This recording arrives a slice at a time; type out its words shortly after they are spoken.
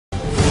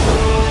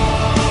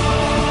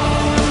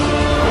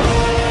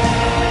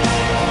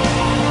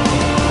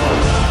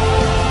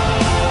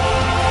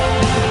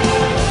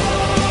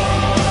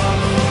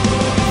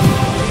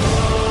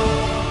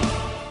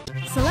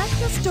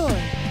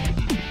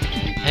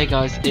Hey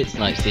guys, it's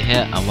Snipezy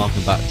here, and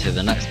welcome back to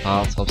the next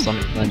part of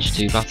Sonic Adventure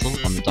 2 Battle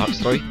on the Dark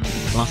Story.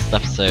 Last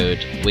episode,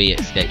 we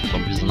escaped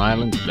from Prison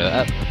Island, blew it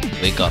up,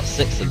 we got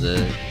 6 of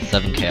the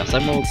 7 Chaos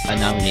Emeralds, and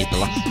now we need the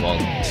last one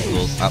to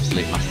cause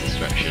absolute mass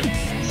destruction.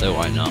 So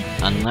why not?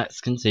 And let's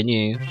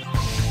continue.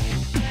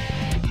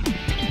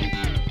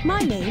 My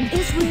name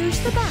is Rouge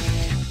the Bat,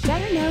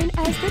 better known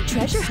as the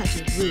Treasure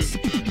Hunter Rouge.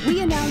 We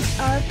announced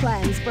our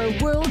plans for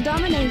world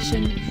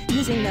domination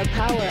using the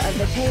power of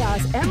the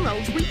Chaos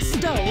Emeralds we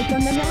stole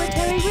from the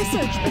military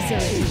research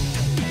facility.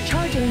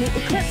 Charging the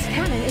Eclipse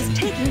Cannon is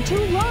taking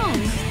too long,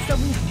 so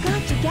we've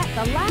got to get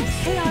the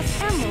last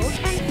Chaos Emerald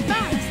and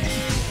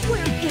fast.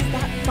 Where is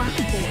that box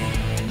boy?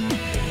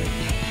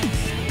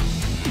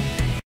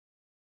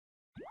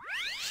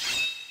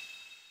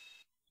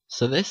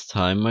 So this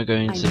time we're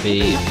going to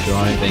be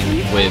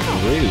driving with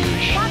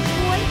Rouge. Box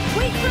boy,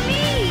 wait for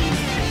me!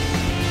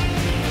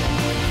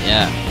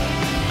 Yeah,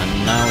 and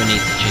now we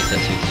need to chase that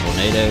to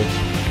Tornado,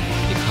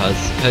 because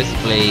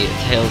supposedly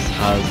Tails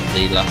has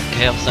the last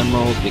Chaos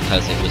Emerald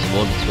because it was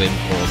awarded to him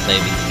for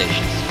saving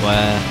Station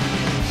Square.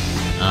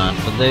 And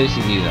for those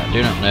of you that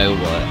do not know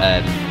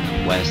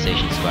where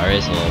Station Square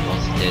is, or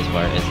what it is,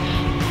 where it is,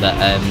 but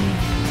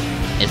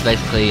it's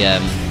basically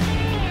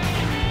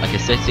like a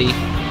city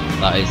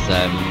that is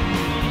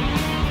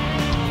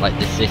like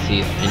the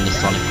city in the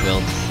Sonic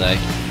world, to say.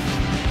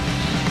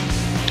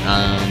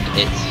 And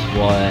it's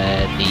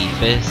where the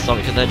first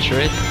Sonic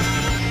Adventure is,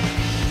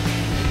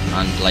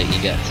 and like you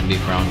get to move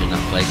around in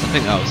that place. I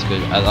think that was good.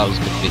 That was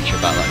a good feature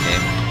about that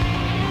game.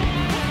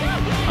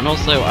 And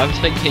also, I was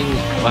thinking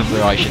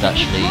whether I should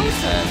actually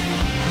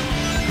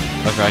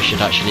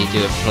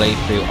do a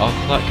playthrough of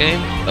that game.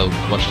 Oh,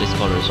 watch this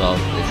corner as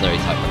well. It's very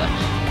tight for that.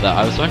 But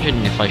I was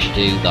wondering if I should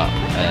do that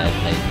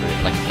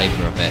playthrough, like a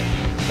playthrough of it.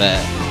 But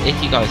if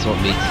you guys want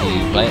me to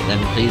play it,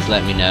 then please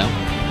let me know.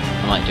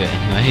 I might do it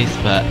anyways,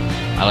 but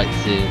I like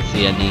to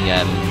see any,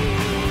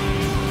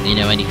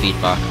 any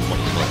feedback on what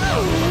you thought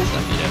about all that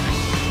stuff.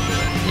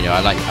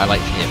 I like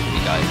to hear from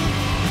you guys.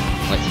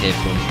 I like to hear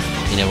from,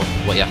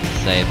 what you have to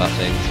say about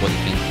things, what you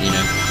think,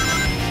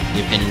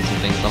 your opinions and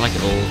things. I like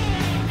it all.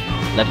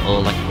 Love it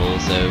all, like it all,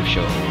 so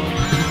show it all.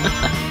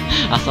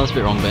 That sounds a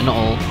bit wrong, but not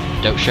all.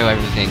 Don't show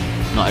everything.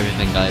 Not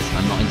everything, guys.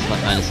 I'm not into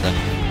that kind of stuff.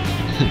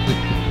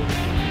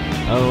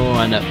 Oh,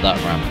 and up that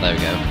ramp. There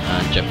we go.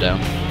 And jump down.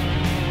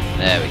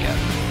 There we go.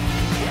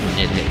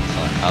 Nearly hitting the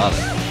side. Ah,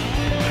 there.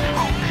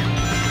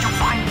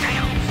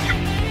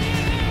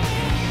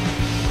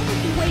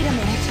 Wait a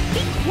minute.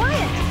 Be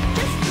quiet.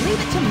 Just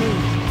leave it to me.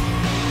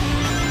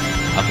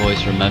 I've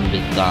always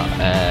remembered that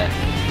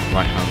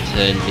right-hand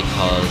turn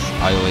because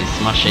I always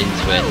smash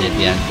into it near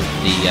the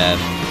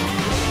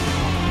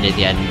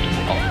end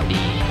of the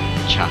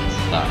chat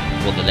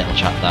the little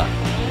chat that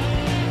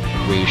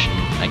Rouge and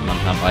Eggman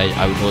have.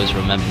 I would always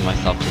remember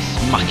myself just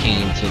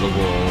smacking into the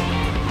wall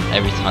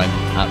every time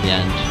at the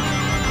end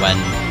when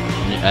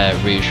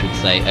Rouge would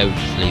say, "Oh,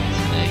 just leave it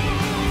to me."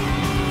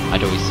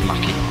 I'd always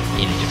smack it,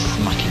 just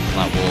smack into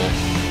that wall.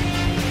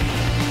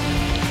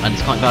 And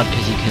it's quite bad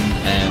because you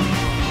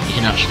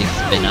can actually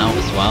spin out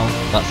as well.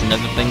 That's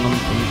another thing on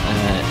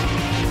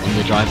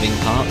the driving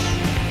parts.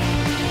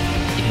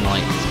 You can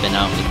like spin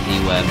out if you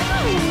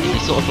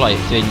sort of like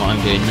doing what I'm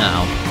doing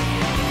now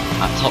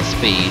at top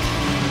speed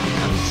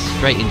and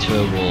straight into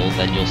a wall,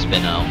 then you'll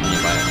spin out and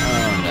you're like,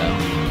 oh no.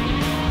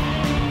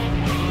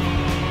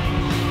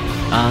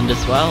 And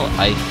as well,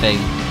 I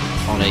think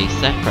on a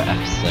separate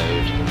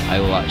episode I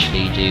will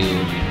actually do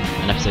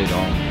an episode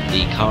on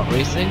the kart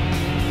racing,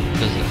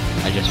 because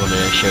I just wanted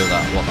to show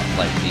what that's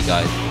like for you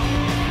guys,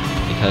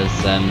 because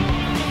I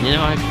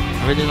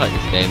really like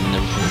this game and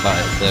everything about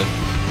it, so I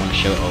want to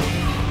show it all.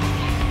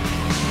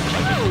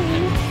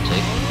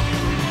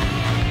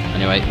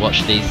 Anyway,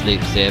 watch these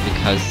loops here,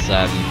 because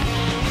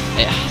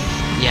it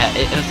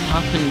has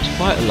happened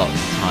quite a lot of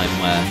the time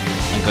where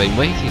I'm going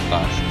way too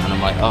fast and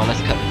I'm like, oh,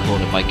 let's cut the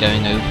corner by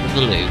going over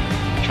the loop,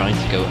 trying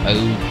to go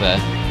over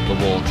the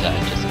water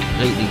and just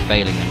completely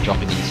failing and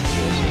dropping into the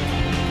water.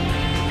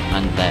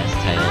 And there's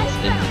Tails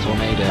in the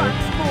tornado.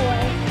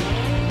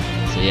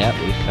 So yeah,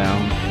 we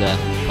found the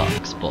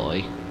Fox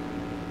Boy,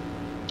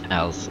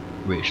 as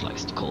Rouge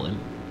likes to call him.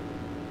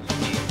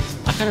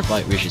 I kind of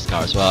like Rouge's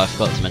car as well, I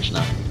forgot to mention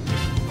that.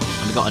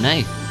 And we got an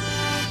A.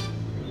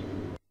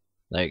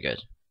 Very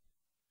good.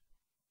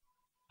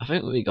 I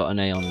think we got an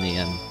A on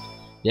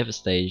the other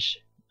stage,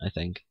 I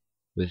think,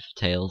 with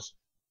Tails.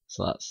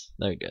 So that's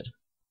very good.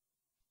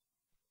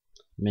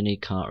 Mini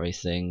kart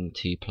racing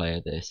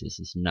 2-player this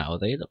is now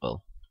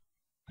available.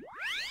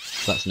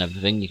 So that's another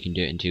thing, you can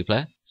do it in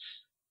 2-player.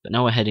 But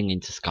now we're heading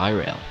into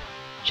Skyrail.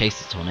 Chase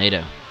the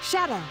tornado.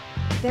 Shadow,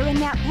 they're in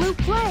that blue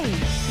plane.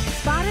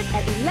 Spotted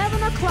at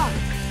 11 o'clock.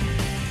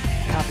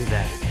 Copy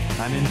that.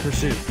 I'm in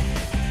pursuit.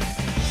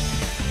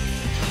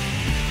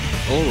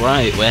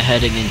 Alright, we're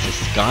heading into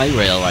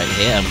Skyrail right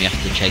here, and we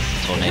have to chase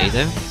the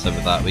tornado, so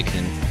with that we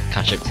can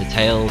catch up to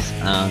Tails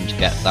and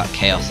get that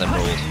Chaos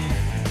Emerald,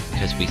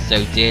 because we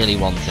so dearly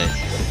want it.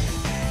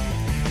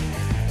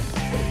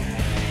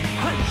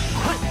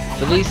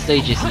 For these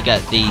stages you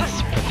get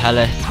these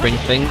propeller spring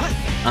things,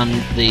 and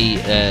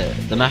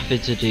the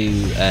method to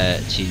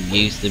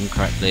use them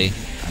correctly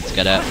and to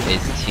get up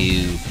is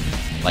to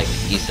like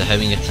use the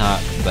homing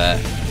attack, but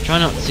try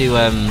not to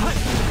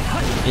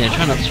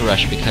try not to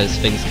rush because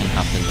things can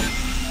happen.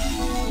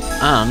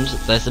 And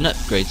there's an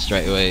upgrade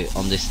straight away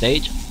on this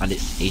stage, and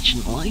it's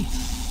Ancient Light.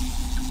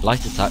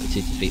 Light attack to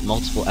defeat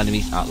multiple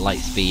enemies at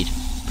light speed.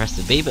 Press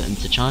the B button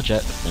to charge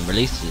up, then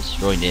release to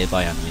destroy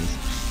nearby enemies.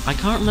 I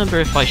can't remember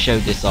if I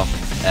showed this off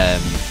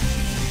in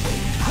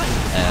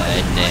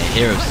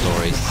Hero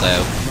Stories,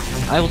 so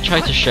I will try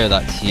to show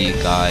that to you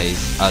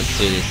guys as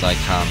soon as I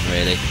can,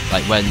 really.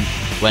 Like when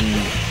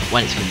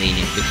it's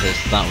convenient, because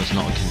that was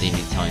not a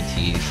convenient time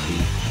to use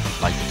the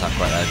light attack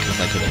right there,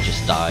 because I could have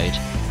just died,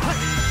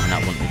 and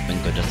that wouldn't have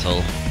been good at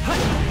all.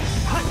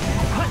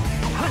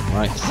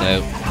 Right,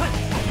 so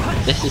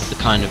this is the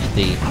kind of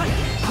the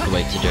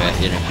way to do it,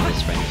 you know, for the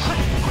springs.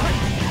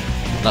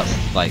 That's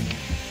like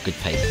good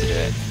pace to do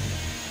it.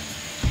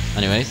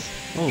 Anyways,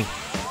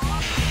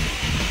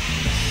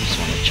 just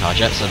want to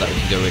charge up so that we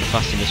can go really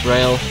fast on this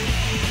rail.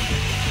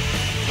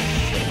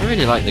 I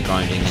really like the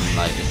grinding in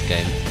like this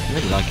game. I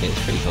really like it.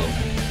 It's pretty cool.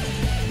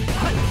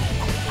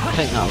 I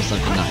think that was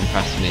something that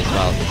impressed me as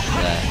well.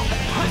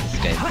 This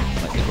game,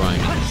 like the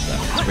grinding and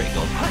stuff. It's pretty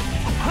cool.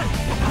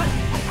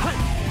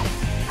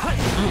 I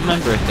don't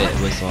remember if it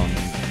was on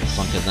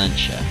Sonic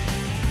Adventure,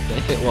 but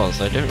if it was,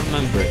 I don't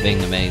remember it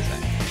being amazing.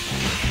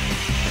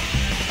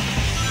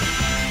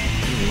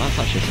 Ooh, that's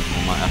actually something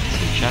I might have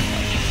to check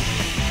actually.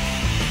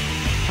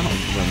 I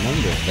don't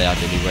remember if they had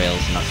any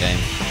rails in that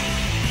game.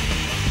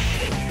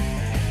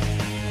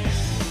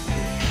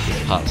 This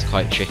part's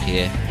quite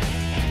tricky here.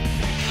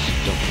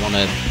 Don't want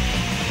to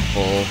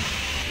fall.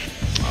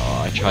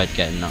 Oh, I tried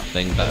getting that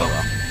thing, but oh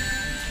well.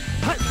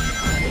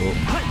 Oh.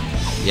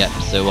 Yep,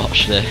 so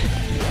watch the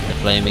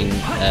flaming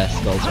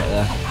skulls right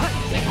there.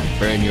 They can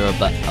burn your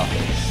butt off.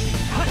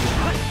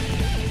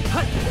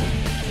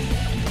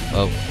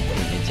 Oh,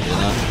 didn't need to do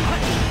that.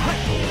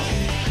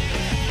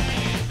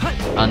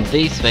 And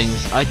these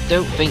things, I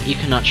don't think you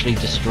can actually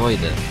destroy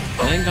them.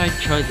 I think I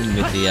tried them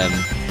with the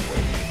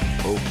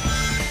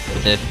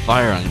with the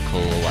fire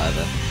ankle or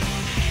whatever,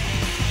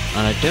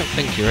 and I don't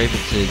think you're able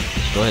to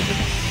destroy them.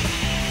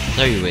 It's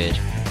very weird.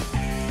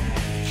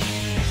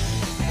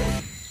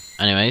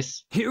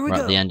 Anyways, we're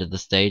at the end of the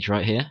stage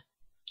right here.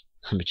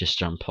 Let me just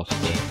jump off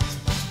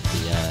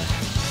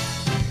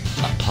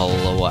that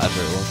pole or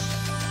whatever it was.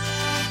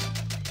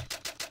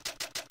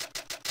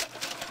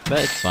 But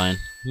it's fine.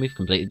 We've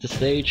completed the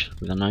stage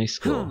with a nice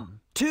score.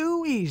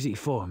 Too easy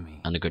for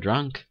me. And a good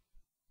rank.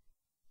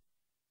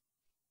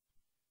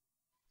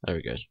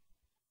 Very good.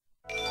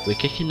 We're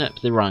kicking up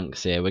the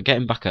ranks here. We're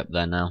getting back up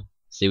there now.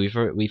 See,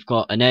 we've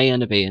got an A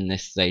and a B in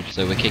this stage,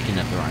 so we're kicking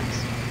up the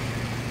ranks.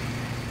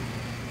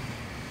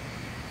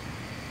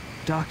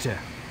 Doctor,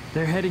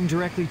 they're heading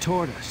directly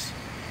toward us.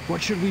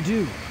 What should we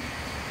do?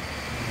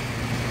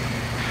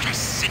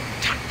 Just sit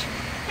tight.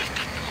 We've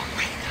got them on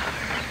radar.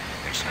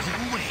 There's no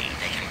way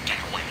they can get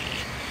away.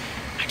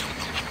 I don't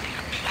know what they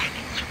are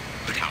planning,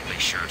 but I'll be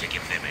sure to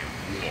give them a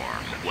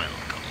warm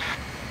welcome.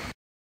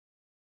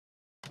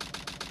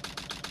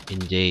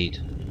 Indeed.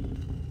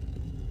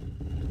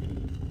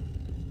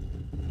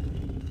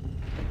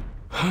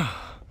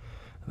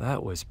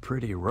 That was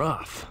pretty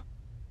rough.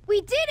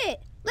 We did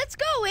it! Let's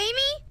go,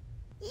 Amy!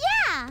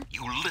 Yeah!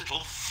 You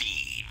little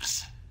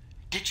thieves.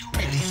 Did you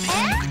really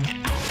think you could get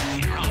out of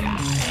here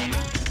alive?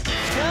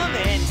 Come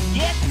and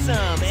get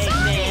some,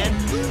 Eggman!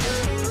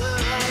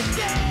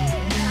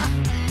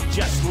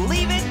 Just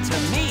leave it to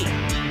me!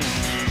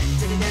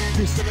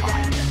 As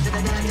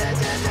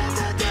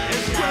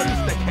well as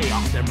the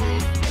Chaos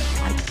Emerald,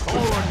 I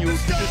call on you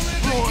to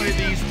destroy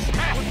these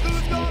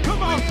pests!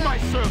 Come out, my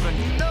servant!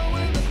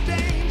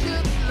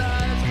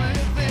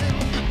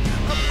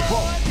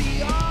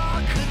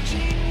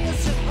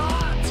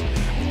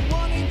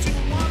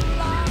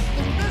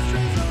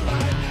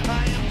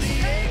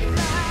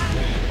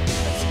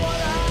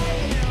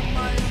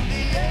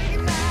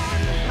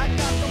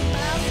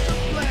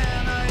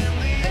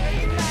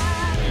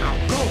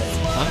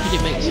 How could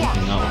you make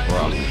something out of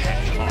rock?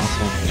 That's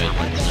one thing I'd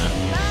like to know.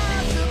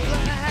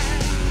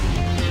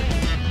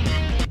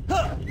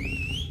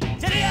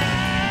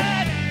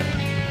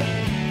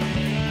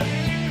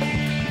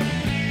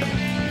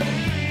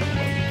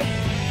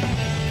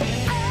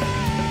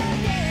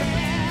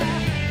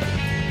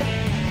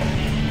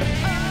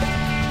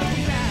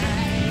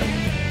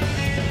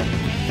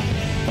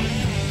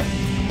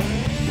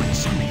 When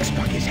Sonic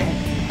struck his head,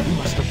 he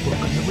must have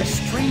broken the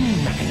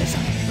restraining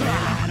mechanism.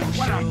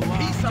 What a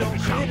piece of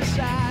junk!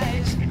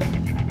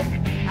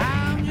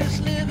 I'm just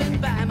living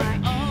by my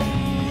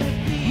own.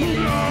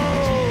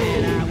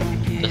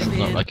 Doesn't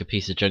look like a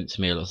piece of junk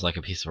to me, it looks like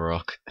a piece of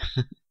rock.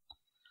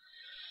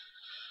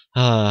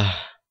 But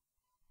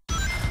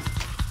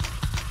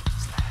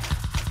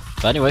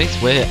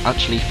anyways, we're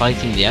actually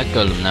fighting the Egg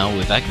Golem now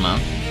with Eggman,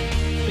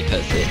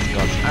 because it's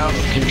gone out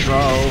of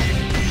control.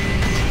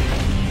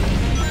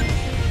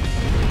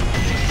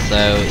 So,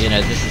 you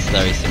know, this is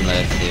very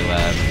similar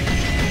to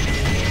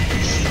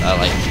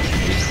like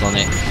with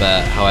Sonic,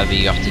 but however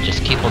you have to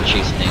just keep on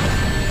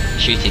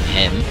shooting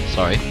him.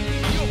 Sorry.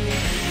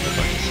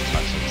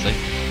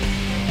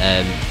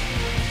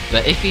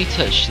 But if you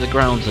touch the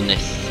ground on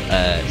this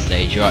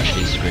stage, you're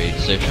actually screwed.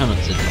 So try not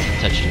to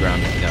touch the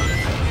ground if you can.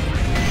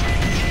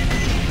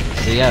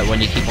 So yeah, when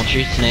you keep on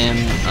shooting him,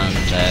 and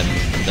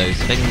those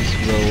things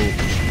will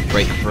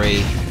break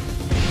free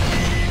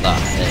that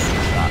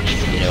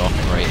actually, you know,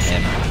 operate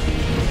him.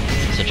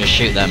 So just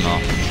shoot them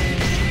off.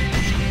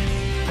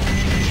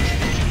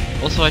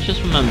 Also, I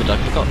just remembered I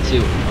forgot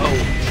to. Oh,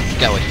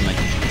 get away from me!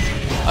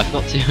 I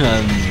forgot to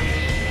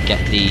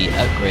get the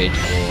upgrade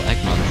for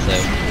Eggman. So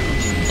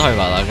sorry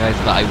about that, guys.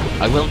 But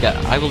I will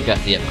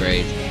get the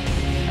upgrade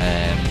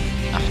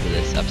after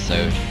this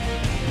episode.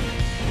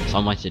 It's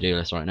on my to-do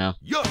list right now.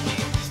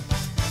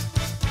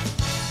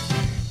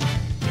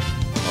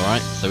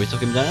 Alright, so we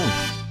took him down.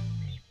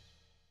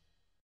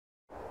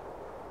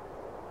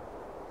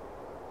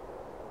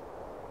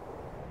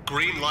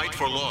 Green light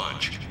for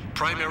launch.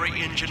 Primary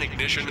engine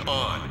ignition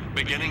on.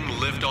 Beginning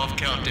liftoff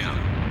countdown.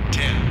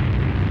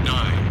 10,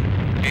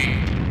 9,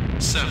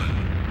 8,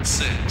 7,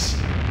 6,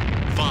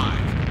 5,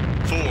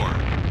 4,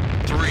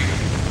 3,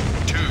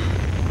 2,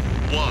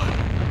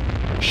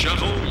 1.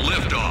 Shuttle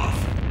liftoff.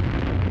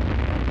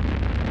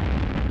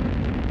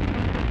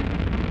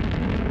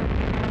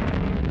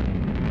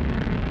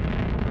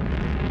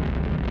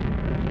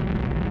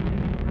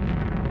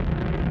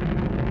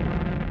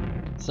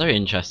 It's very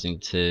interesting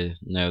to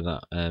know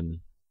that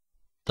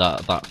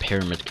that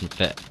pyramid can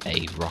fit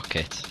a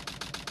rocket.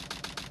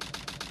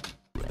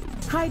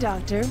 Hi,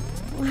 Doctor.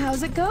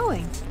 How's it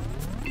going?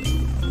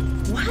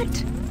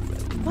 What?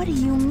 What do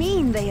you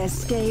mean they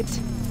escaped?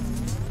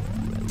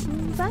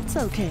 That's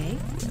okay.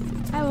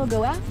 I will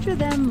go after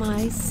them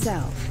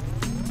myself.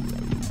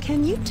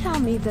 Can you tell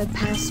me the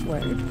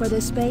password for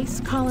the space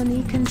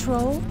colony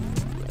control?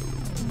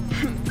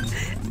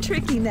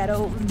 Tricking that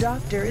old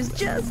doctor is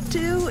just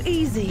too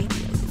easy.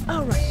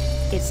 All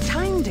right, it's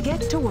time to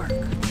get to work.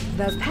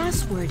 The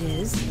password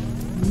is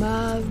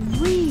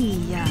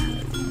Maria.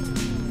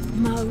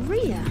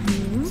 Maria,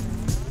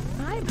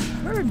 I've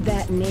heard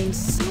that name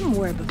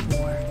somewhere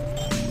before.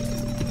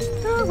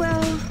 Oh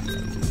well.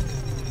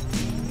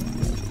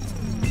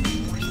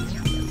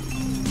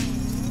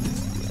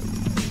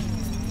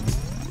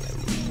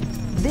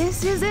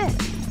 This is it.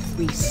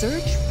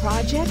 Research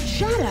Project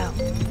Shadow,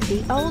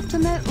 the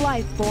ultimate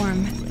life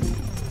form.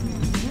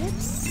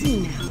 Let's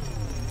see now.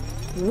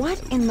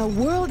 What in the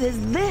world is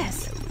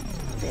this?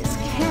 This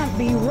can't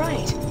be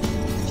right.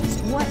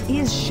 Just what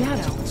is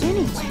Shadow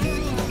anyway?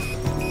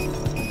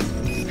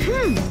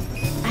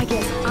 I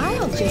guess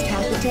I'll just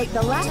have to take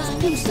the last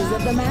pieces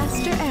of the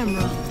Master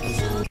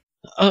Emerald.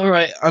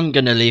 Alright, I'm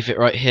gonna leave it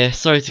right here.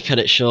 Sorry to cut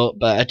it short,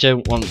 but I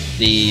don't want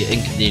the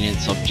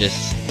inconvenience of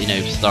just, you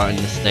know, starting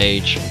the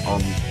stage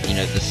on, you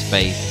know, the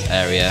space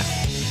area,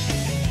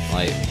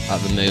 like,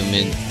 at the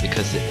moment,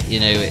 because, you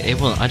know, it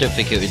won't, I don't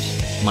think it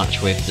would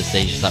match with the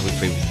stages that we've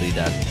previously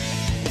done.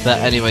 But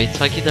anyway,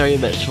 thank you very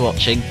much for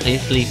watching.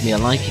 Please leave me a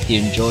like if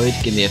you enjoyed,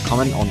 give me a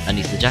comment on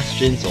any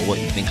suggestions or what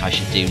you think I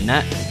should do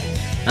next,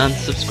 and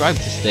subscribe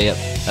to stay up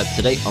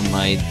to date on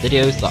my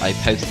videos that I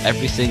post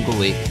every single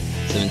week.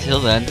 So until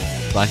then,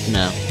 bye for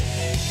now.